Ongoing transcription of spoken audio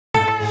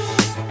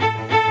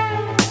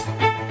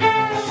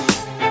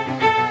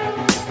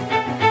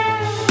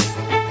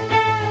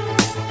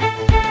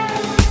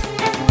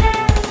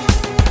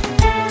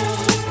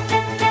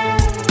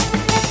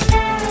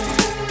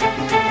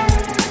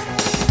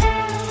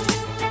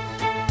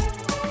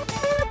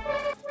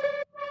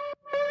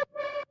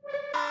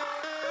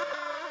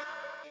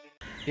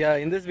Yeah,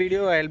 in this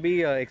video I'll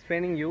be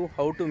explaining you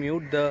how to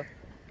mute the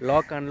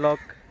lock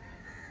unlock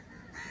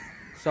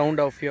sound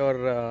of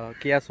your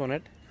Kia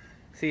Sonet.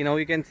 See, now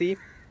you can see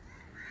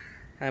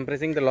I'm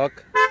pressing the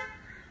lock.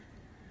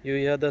 You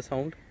hear the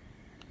sound.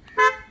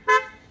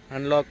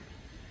 Unlock,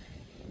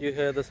 you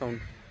hear the sound.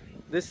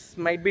 This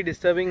might be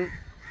disturbing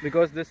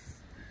because this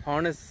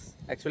horn is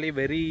actually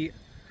very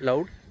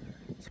loud.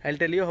 I'll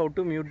tell you how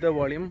to mute the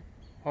volume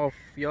of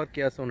your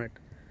Kia Sonet.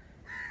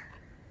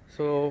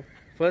 So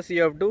first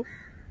you have to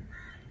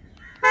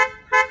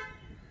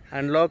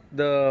unlock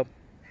the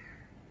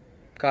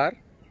car.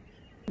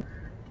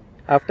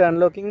 After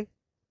unlocking,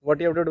 what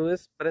you have to do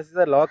is press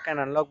the lock and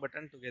unlock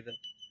button together.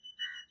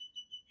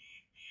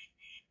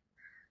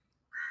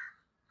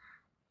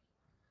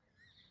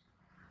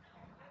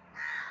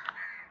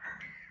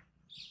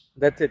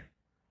 That's it.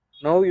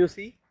 Now you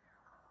see,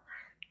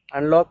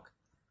 unlock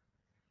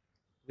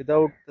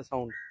without the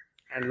sound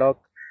and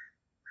lock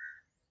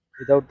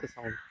without the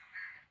sound.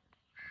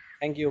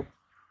 Thank you.